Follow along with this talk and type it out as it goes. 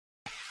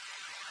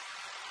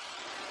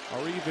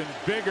or even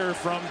bigger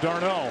from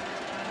d'Arnaud.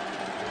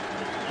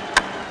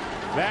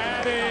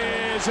 That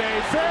is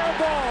a fair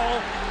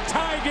ball.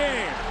 Tie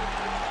game.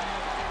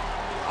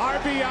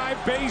 RBI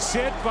base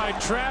hit by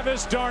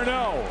Travis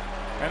d'Arnaud.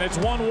 And it's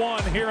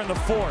 1-1 here in the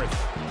fourth.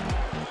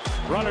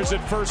 Runners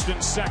at first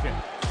and second.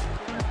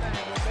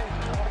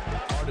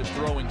 Hardest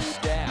throwing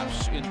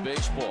staffs in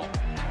baseball.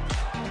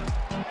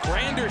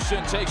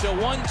 Granderson takes a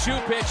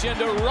 1-2 pitch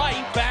into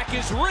right. Back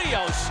is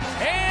Rios.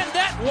 And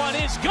that one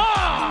is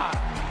gone.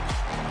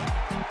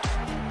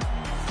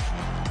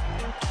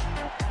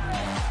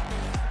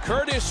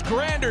 Curtis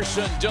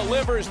Granderson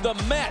delivers the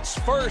Mets'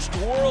 first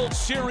World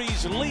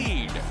Series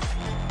lead.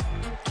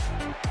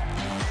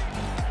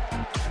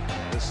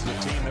 This is a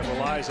team that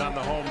relies on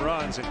the home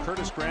runs, and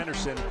Curtis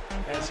Granderson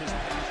has his...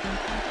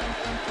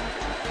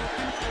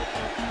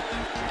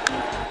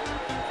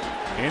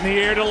 In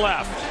the air to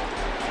left.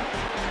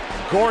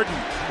 Gordon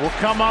will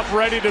come up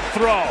ready to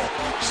throw.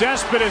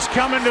 Cespedes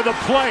coming to the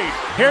plate.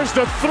 Here's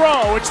the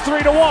throw. It's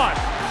 3-1.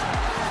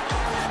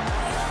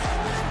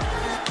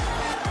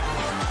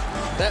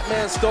 That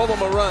man stole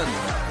him a run.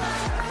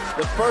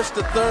 The first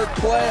to third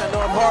play, I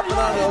know I'm harping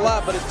on it a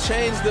lot, but it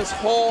changed this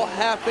whole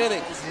half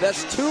inning.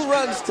 That's 2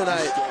 runs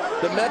tonight.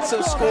 The Mets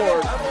have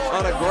scored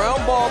on a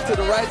ground ball to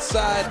the right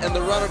side and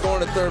the runner going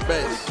to third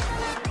base.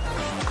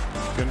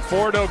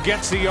 Conforto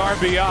gets the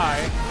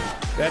RBI.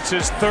 That's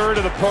his third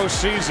of the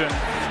postseason.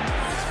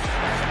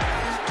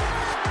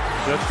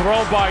 The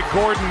throw by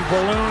Gordon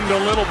ballooned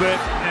a little bit,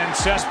 and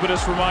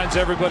Cespedes reminds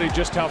everybody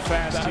just how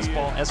fast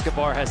fastball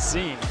Escobar has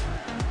seen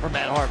from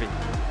Matt Harvey.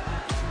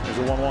 There's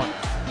a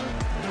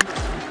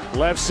 1-1.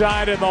 Left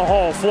side in the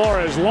hole.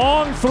 Flores,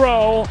 long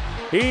throw.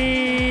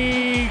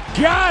 He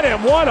got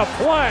him. What a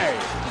play.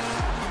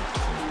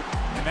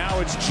 And now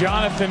it's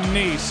Jonathan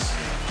Nice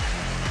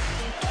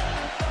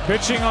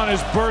pitching on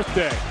his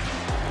birthday.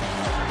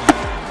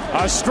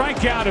 A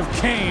strikeout of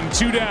Kane,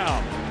 2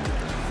 down.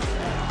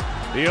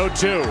 The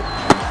 0-2.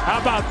 How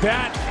about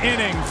that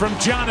inning from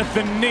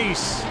Jonathan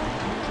Nice?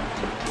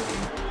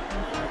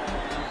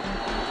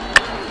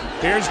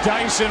 Here's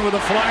Dyson with a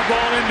fly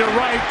ball into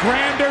right.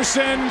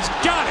 Granderson's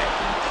got it.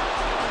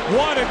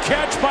 What a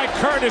catch by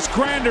Curtis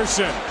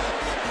Granderson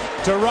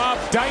to rob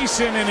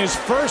Dyson in his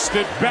first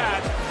at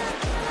bat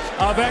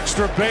of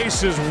extra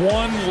bases.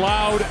 1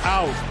 loud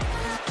out.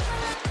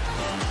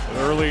 But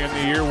early in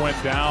the year went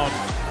down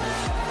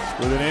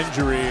with an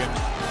injury, and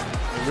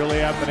they really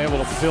haven't been able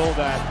to fill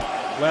that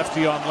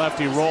lefty on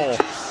lefty role.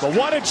 But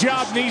what a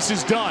job Nice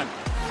has done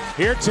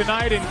here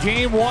tonight in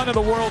Game 1 of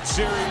the World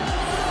Series.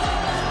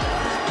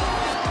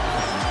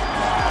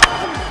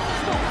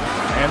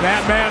 And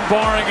that man,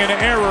 barring an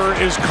error,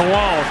 is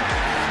Colon.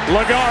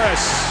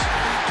 Lagares.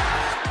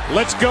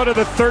 Let's go to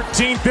the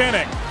 13th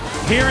inning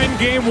here in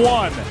Game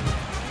 1.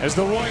 As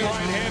the Royals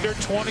right-hander,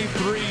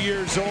 23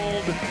 years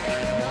old,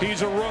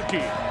 he's a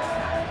rookie.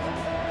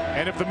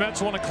 And if the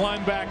Mets want to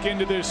climb back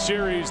into this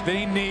series,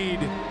 they need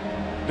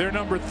their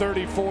number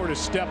 34 to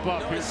step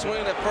up. He's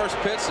swinging at first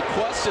pitch. The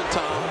question,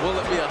 Tom, will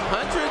it be 100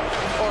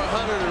 or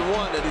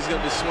 101 that he's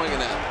going to be swinging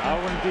at? I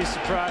wouldn't be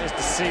surprised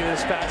to see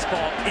this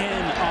fastball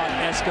in on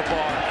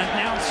Escobar.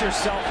 Announce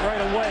yourself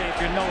right away if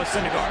you're Noah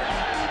Syndergaard.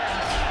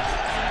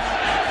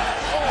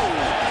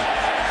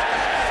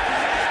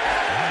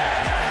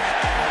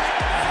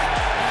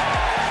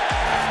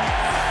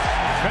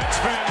 Mets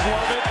fans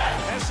love it.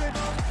 Message,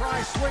 try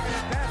swinging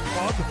at that,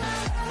 bub.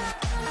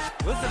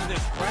 Listen to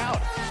this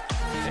crowd.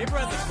 They've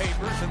read the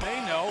papers and they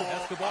know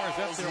Escobar is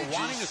up there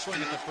wanting to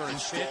swing at the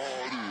first pitch.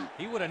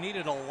 He would have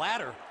needed a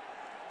ladder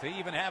to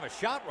even have a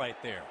shot right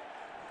there.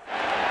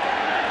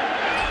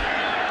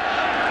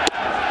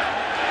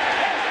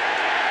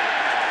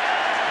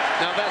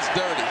 Now that's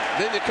dirty.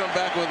 Then you come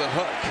back with a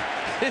hook.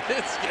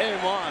 It's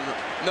game on,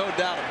 no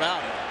doubt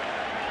about it.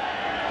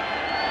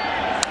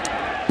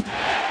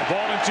 A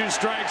ball and 2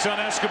 strikes on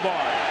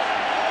Escobar.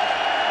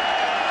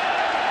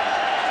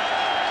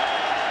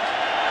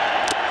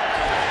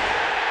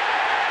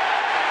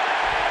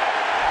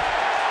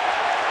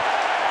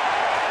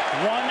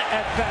 One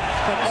at bat,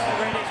 but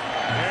already.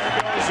 There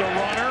goes a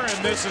runner,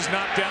 and this is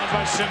knocked down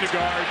by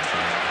Syndergaard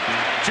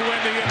to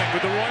end the inning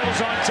with the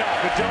Royals on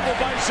top. A double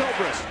by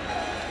Zobrist.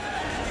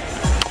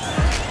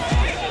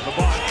 The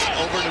box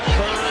over to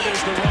third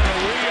is the runner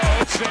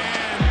Rios,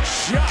 and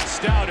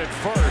just out at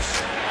first.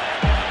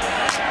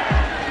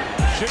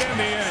 Should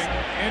end the inning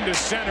into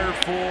center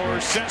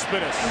for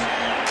Cespedes.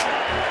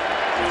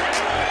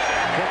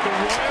 But the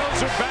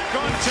Royals are back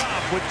on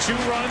top with 2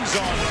 runs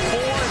on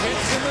 4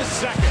 hits in the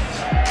second.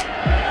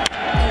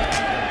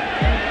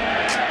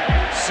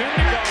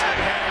 Syndergaard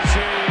has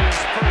his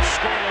first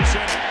scoreless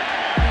inning.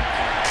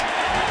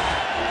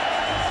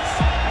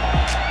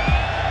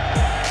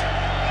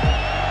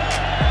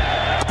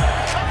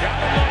 Got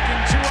him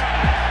looking 2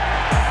 out.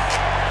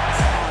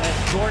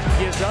 Gordon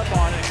gives up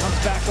on it, comes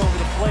back over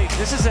the plate.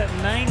 This is at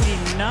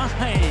 99.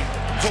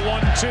 It's a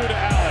 1-2 to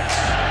Alex.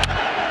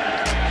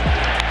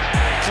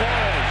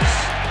 Flores.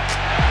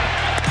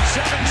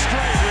 7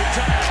 straight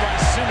retired by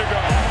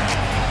Syndergaard.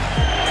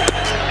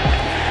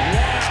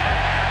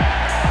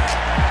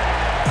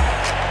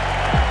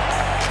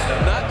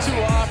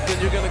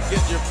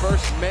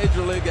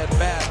 major league at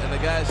bat and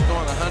the guy's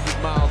throwing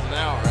 100 miles an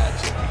hour at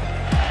you.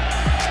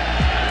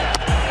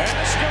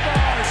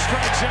 Escobar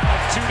strikes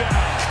out, 2 down.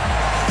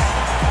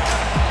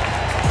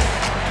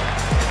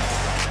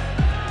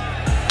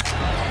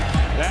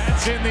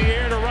 That's in the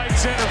air to right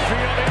center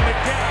field in the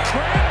gap.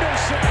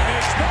 Granderson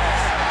is there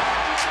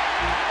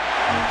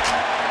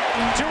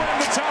to end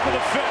the top of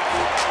the 5th.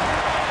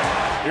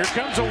 Here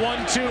comes a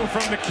 1-2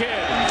 from the kid.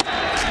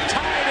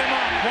 Tied him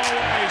up. No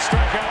way.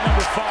 Strikeout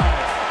number 5.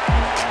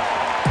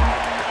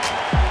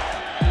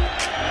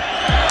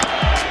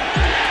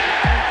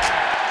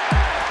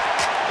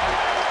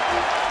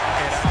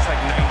 That's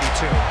like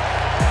 92.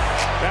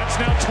 That's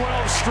now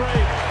 12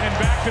 straight and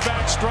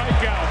back-to-back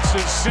strikeouts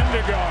as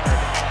Syndergaard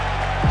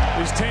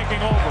is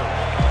taking over.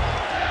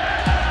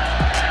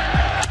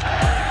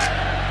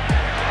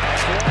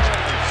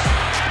 Flores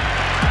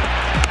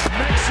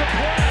makes a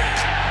play,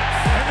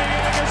 and the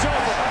inning is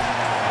over.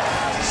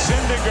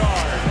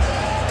 Syndergaard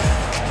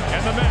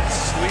and the Mets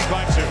lead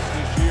by 2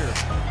 this year.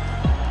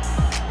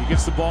 He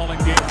gets the ball in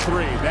game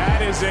 3.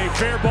 That is a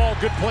fair ball.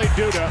 Good play,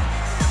 Duda.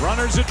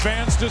 Runners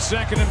advance to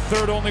second and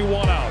third, only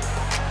 1 out.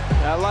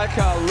 I like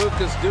how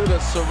Lucas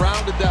Duda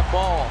surrounded that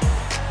ball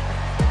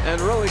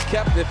and really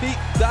kept, if he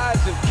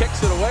dives and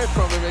kicks it away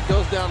from him, it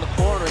goes down the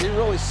corner. He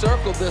really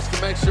circled this to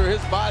make sure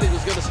his body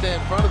was going to stay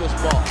in front of this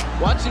ball.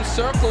 Watch him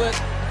circle it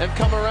and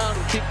come around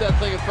and keep that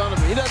thing in front of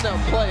him. He doesn't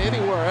have to play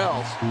anywhere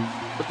else.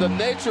 But the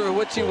nature in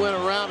which he went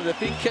around it, if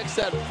he kicks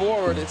that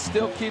forward, it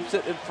still keeps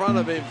it in front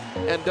of him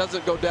and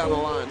doesn't go down the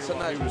line. It's a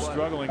nice He was play.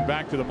 struggling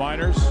back to the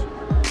minors.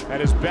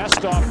 Had his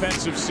best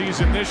offensive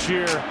season this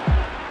year.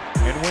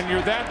 And when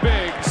you're that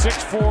big,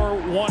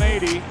 6'4",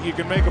 180, you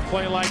can make a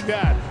play like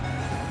that.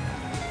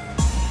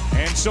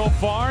 And so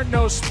far,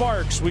 no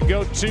sparks. We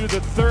go to the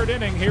 3rd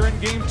inning here in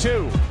game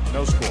 2.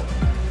 No score.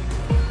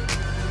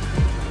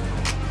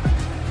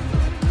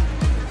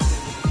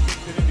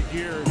 Into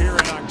gear here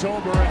in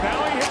October, and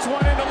now he hits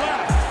one into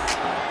left.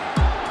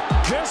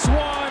 This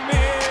one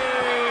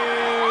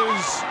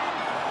is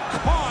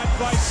caught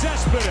by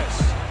Cespedes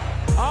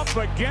up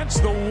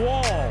against the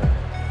wall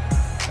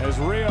as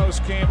Rios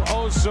came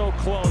oh so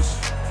close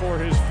for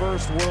his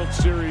first World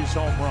Series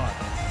home run.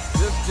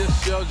 This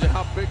just shows you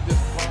how big this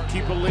park is.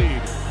 Keep a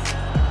lead.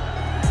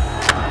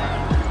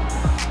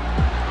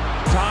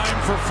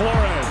 Time for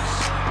Flores.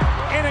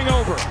 Inning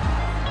over.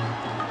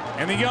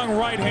 And the young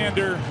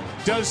right-hander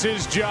does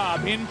his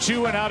job.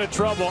 Into and out of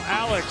trouble.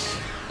 Alex,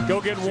 go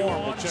get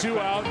warm. 2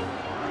 out.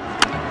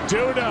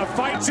 Duda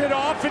fights it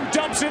off and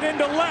dumps it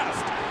into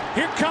left.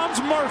 Here comes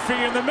Murphy,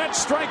 and the Mets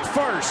strike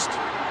first.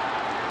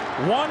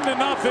 1-0 in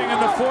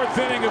the 4th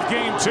inning of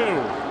game 2.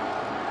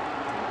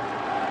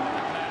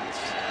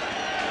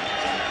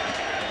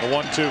 The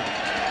 1-2.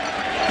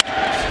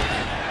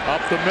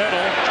 Up the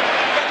middle.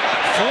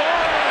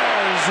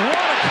 Flores, what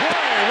a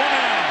play, 1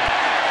 out.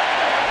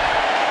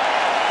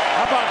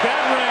 How about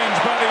that range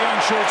by the young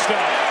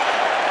shortstop?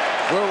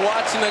 We're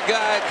watching a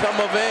guy come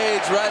of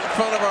age right in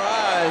front of our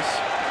eyes.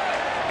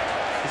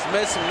 He's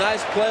made some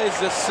nice plays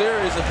this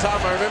series. And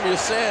Tom, I remember you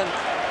saying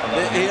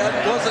that he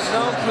wasn't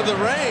known for the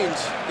range.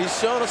 He's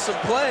shown us some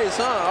plays,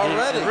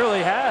 already. It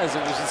really has.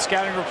 It was a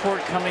scouting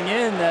report coming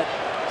in that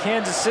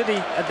Kansas City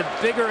at the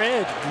bigger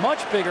edge, much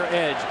bigger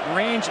edge,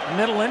 range,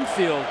 middle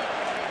infield,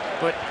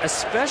 but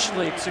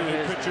especially to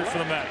his pitcher for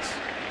the Mets.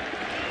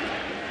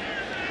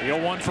 The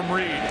 0-1 from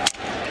Reed.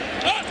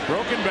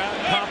 Broken bat,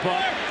 pop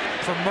up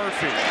from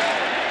Murphy.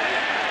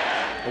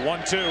 The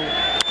 1-2.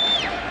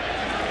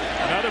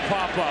 Another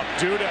pop up.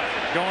 Duda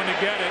going to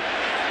get it.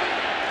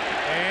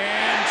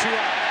 And 2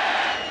 out.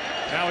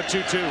 Now a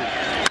 2-2.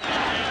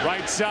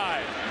 Right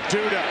side.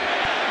 Duda.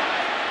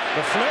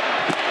 The flip.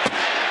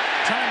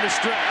 Time to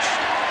stretch.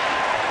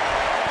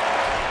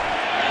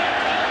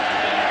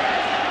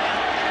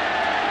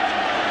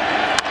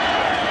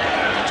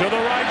 To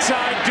the right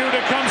side, Duda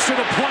comes to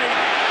the plate.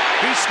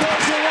 He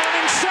scores the run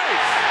and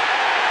safe.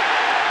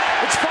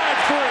 It's 5-3.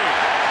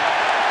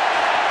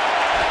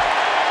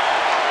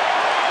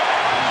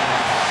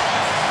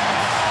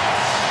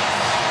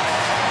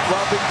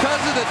 Well,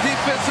 because of the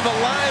defensive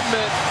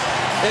alignment,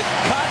 it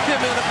caught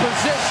them in a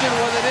position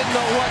where they didn't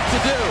know what to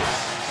do.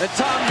 And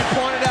Tom, you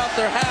pointed out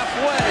they're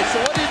halfway. So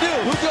what do?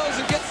 Who goes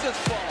and gets this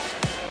ball?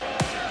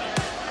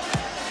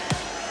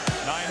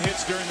 9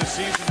 hits during the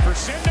season for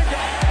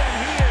Syndergaard, and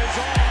he is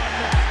on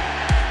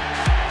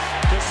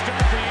to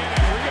start the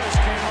inning. Rios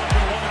came up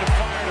and wanted to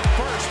fire to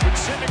first, but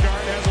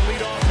Syndergaard has a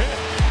leadoff hit.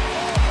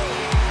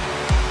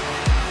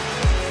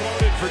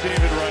 Floated for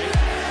David Wright.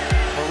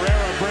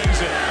 Herrera brings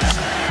it.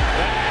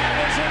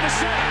 That is in the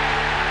center.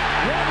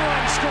 1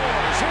 run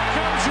scores. Here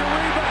comes your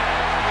rebound.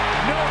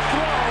 No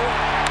throw.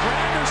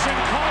 Granderson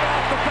caught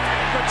off the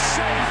bag, but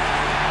safe.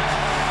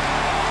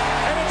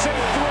 And it's 8-3.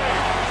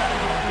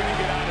 Going to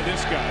get out of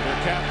this guy,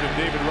 their captain,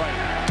 David Wright.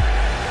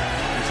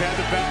 He's had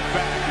to bounce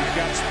back. He's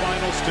got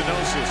spinal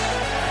stenosis.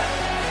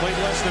 Played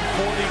less than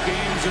 40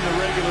 games in the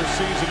regular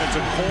season. It's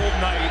a cold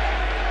night.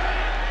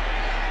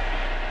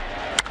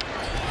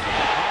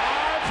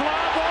 High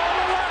fly ball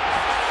to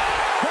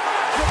left.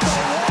 Back at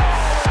the wall,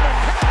 and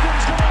the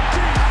captain's going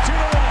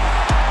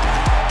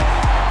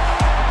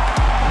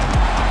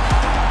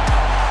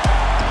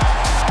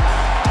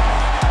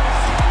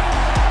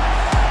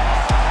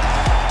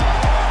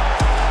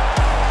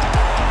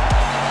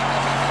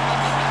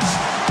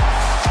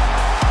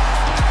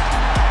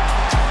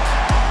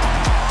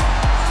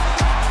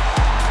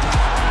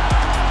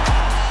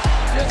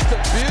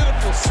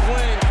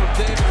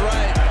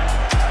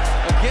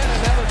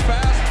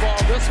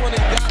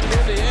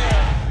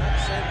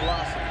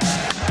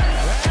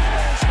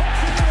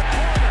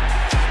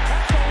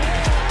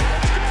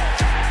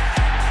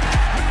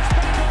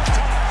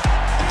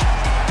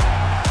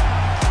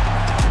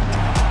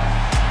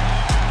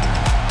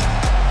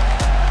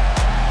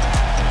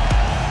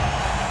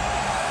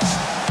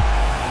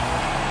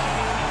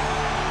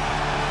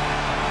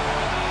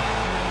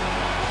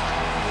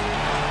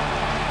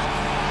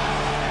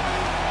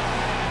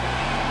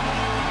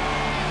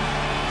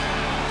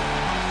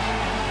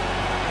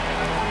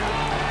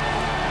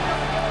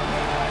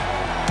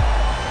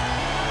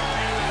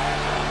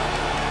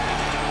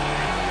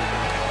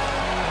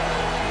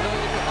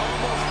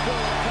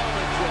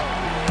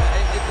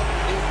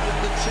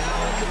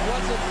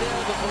wasn't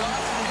there. The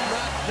velocity's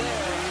not there.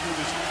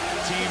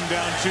 Team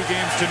down 2-0.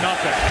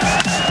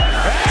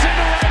 That's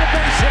into right of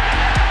base hit.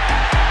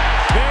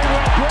 They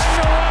will bring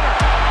the runner.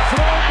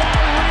 Throw by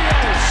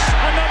Rios.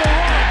 Another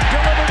run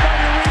delivered by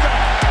Uribe.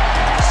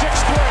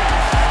 6-3.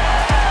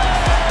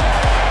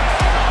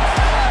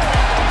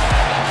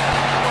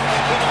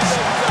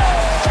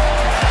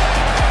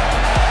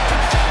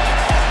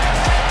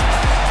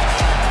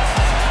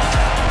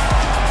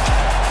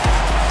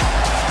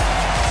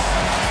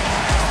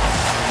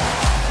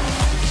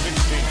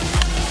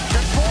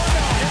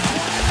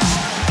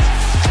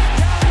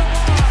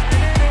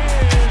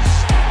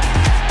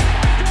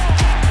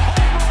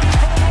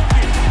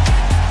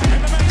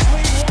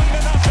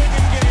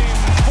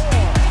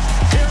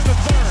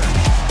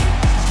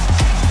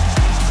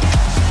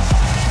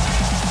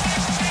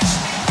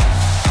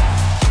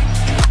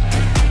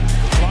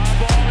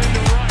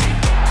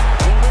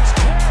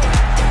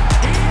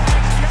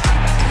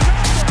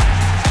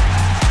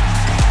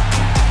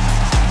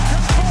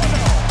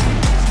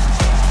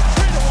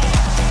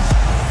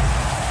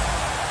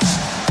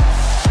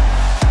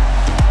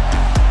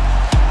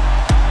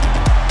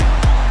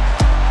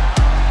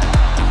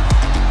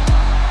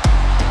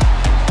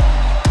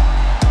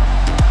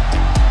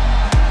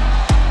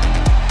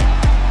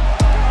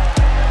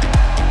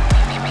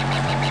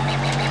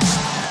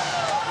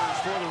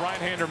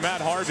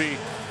 Matt Harvey,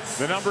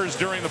 the numbers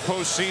during the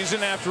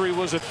postseason after he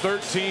was a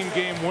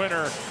 13-game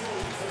winner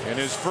in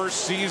his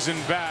first season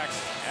back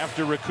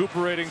after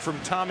recuperating from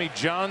Tommy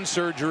John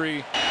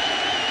surgery.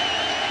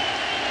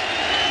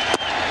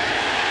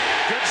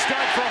 Good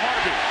start for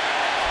Harvey.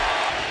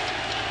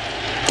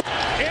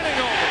 Inning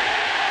over.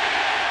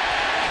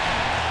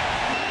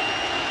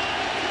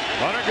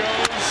 Runner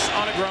goes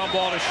on a ground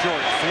ball to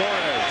short.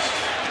 Flores.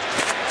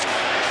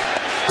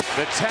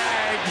 The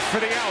tag for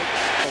the out.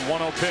 A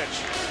 1-0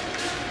 pitch.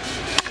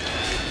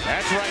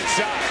 That's right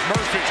side.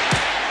 Murphy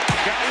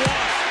got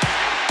one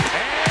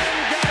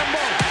and got them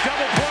both.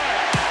 Double play.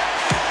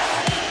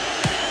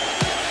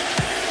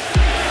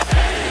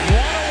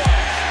 1-1.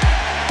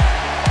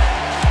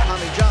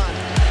 Tommy John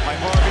by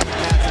Harvey.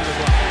 That's in the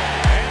block.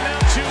 And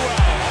now 2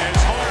 out as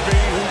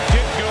Harvey, who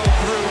did go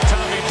through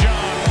Tommy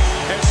John,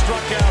 has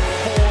struck out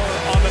 4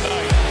 on the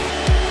night.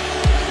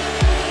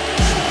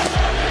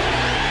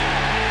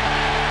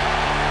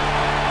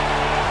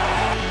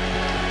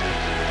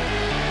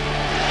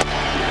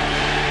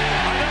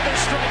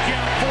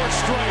 Strikeout, 4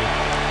 straight.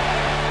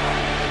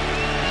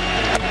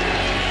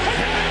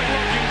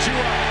 Looking 2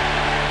 out.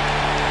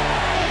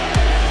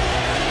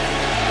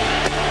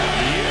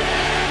 Yeah.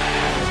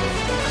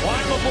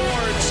 Climb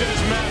aboard, says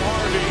Matt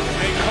Harvey.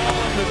 They call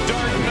him the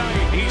Dark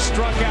Knight. He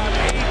struck out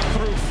 8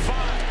 through 5.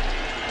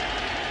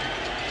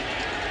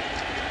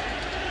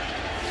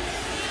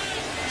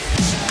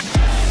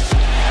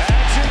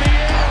 That's in the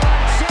air,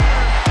 right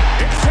center.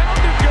 It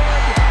sounded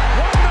good.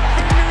 1-0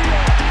 New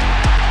York.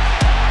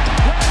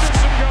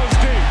 Granderson goes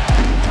deep.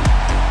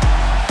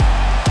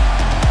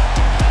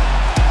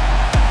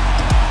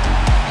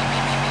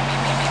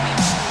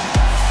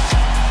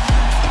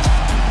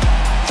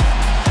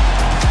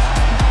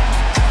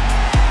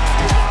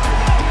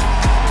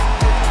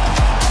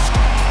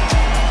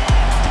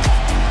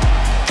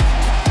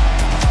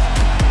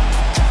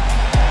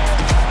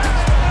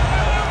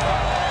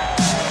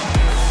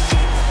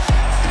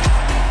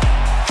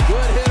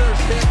 Good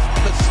hitters hit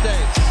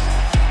mistakes.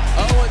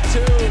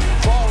 0-2,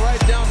 ball right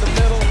down the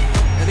middle,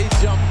 and he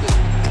jumped it.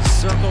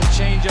 Circle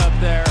change up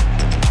there.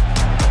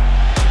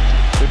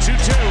 The 2-2. 2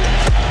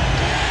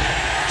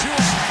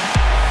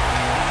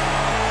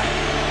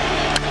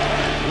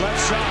 left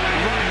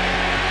side, right.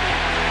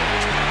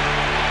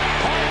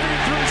 Harvey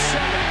through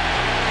 7.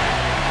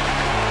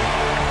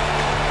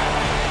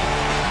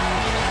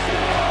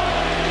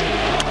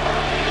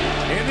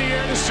 In the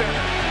air to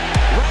center.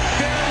 Right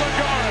there,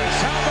 Lagares.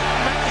 How about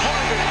Matt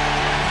Harvey?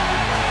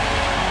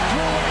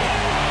 Through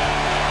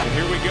 8. And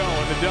here we go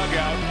in the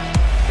dugout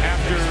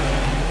after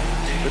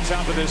the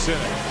top of this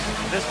inning.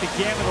 This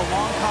began with a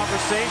long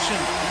conversation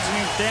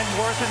between Dan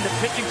Worthen, the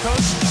pitching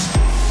coach,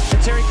 and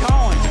Terry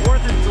Collins.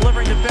 Worthen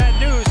delivering the bad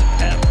news.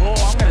 And, oh,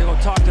 I'm going to go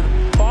talk to the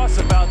boss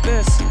about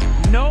this.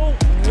 No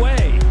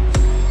way.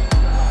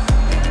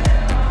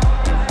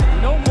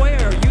 No way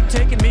are you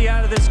taking me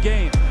out of this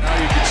game. Now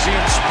you can see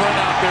him sprint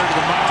out there to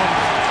the mound.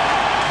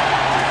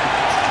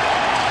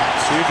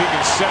 See if he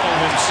can settle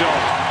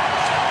himself.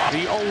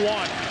 The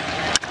 0-1.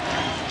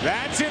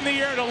 That's in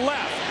the air to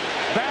left.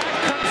 Back,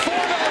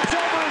 Conforto, it's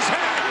over his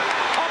head.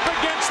 Up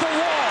against the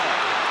wall.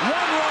 1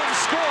 run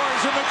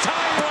scores in the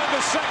tying run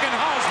to second,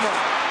 Hosmer.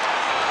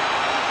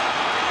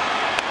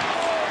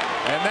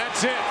 And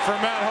that's it for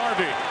Matt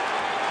Harvey.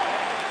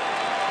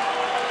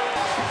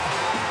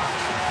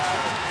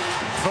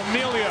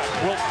 Familia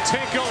will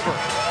take over.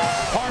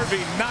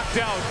 Harvey knocked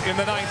out in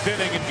the 9th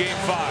inning in Game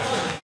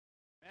 5.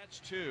 Mets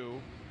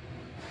 2,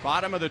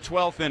 bottom of the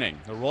 12th inning.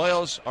 The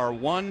Royals are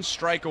 1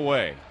 strike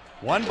away.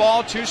 1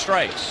 ball, 2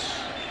 strikes.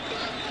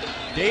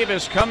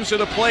 Davis comes to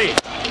the plate.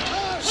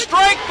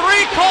 Strike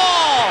 3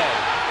 call!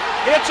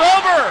 It's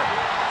over!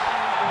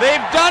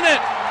 They've done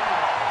it.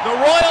 The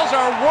Royals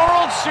are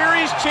World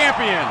Series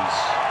champions.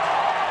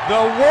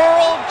 The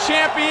world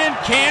champion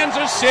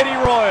Kansas City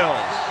Royals.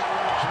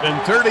 It's been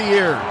 30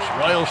 years.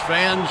 Royals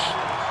fans,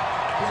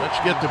 let's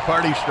get the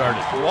party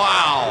started.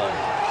 Wow.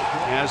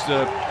 As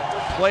the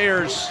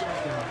players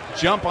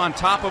jump on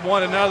top of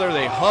one another,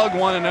 they hug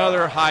one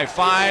another, high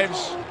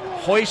fives,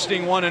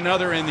 hoisting one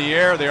another in the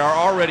air. They are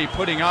already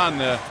putting on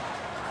the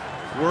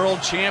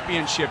World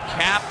Championship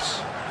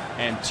caps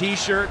and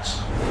T-shirts.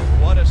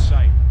 What a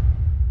sight.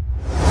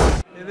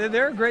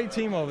 They're a great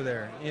team over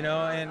there, you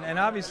know, and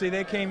obviously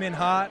they came in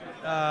hot.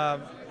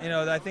 You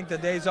know, I think the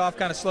days off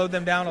kind of slowed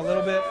them down a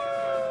little bit.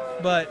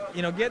 But,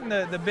 you know, getting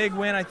the big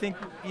win, I think,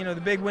 you know,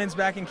 the big wins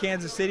back in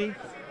Kansas City,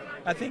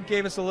 I think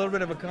gave us a little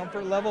bit of a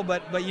comfort level.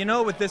 But you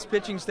know, with this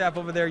pitching staff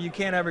over there, you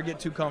can't ever get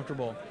too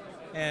comfortable.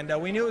 And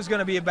we knew it was going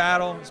to be a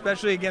battle,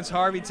 especially against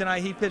Harvey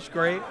tonight. He pitched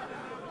great.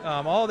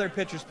 All their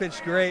pitchers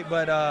pitched great,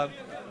 but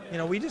you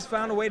know, we just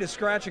found a way to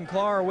scratch and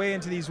claw our way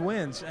into these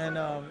wins, and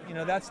you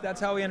know, that's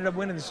how we ended up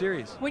winning the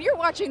series. When you're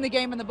watching the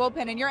game in the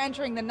bullpen and you're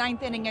entering the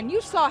 9th inning and you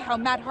saw how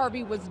Matt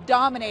Harvey was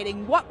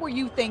dominating, what were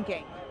you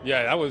thinking?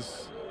 Yeah, that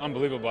was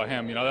unbelievable by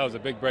him. You know, that was a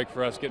big break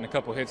for us, getting a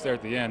couple hits there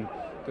at the end,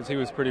 because he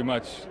was pretty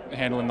much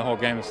handling the whole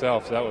game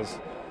himself, so that was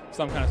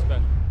some kind of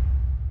special.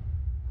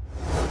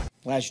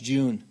 Last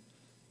June,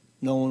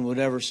 no one would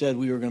ever said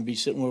we were going to be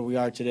sitting where we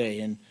are today,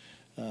 and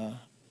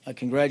I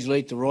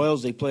congratulate the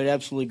Royals. They played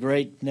absolutely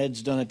great.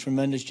 Ned's done a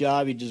tremendous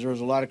job. He deserves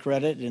a lot of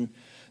credit, and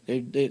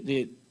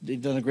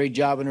they've done a great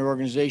job in their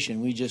organization.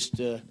 We just,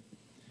 you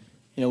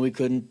know, we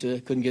couldn't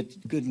get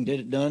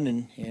it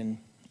done, and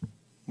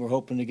we're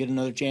hoping to get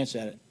another chance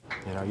at it.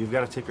 You know, you've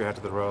got to take your hat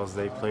to the Royals.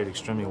 They played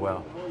extremely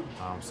well,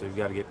 so you've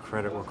got to get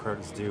credit where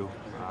credit's due.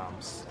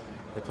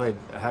 They played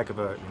a heck of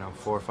a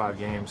 4 or 5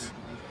 games,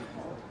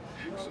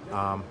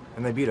 and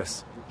they beat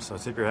us. So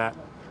tip your hat.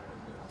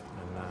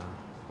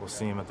 We'll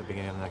see them at the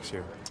beginning of next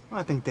year. Well,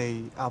 I think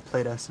they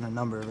outplayed us in a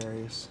number of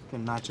areas,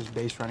 and not just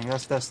base running.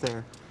 That's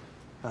their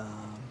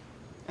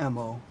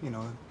MO. You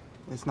know,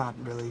 it's not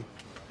really,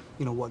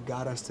 you know, what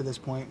got us to this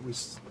point. We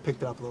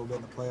picked it up a little bit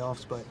in the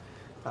playoffs, but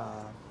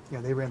you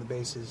know, they ran the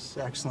bases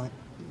excellent.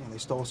 You know, they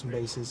stole some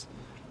bases.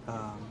 You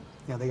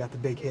know, they got the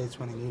big hits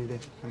when they needed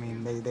it. I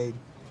mean, they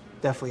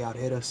definitely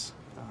out-hit us.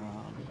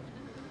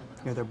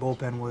 You know, their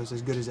bullpen was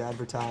as good as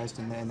advertised,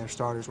 and their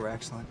starters were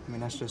excellent. I mean,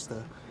 that's just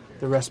the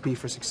recipe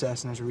for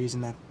success, and there's a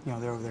reason that, you know,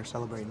 they're over there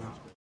celebrating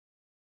now.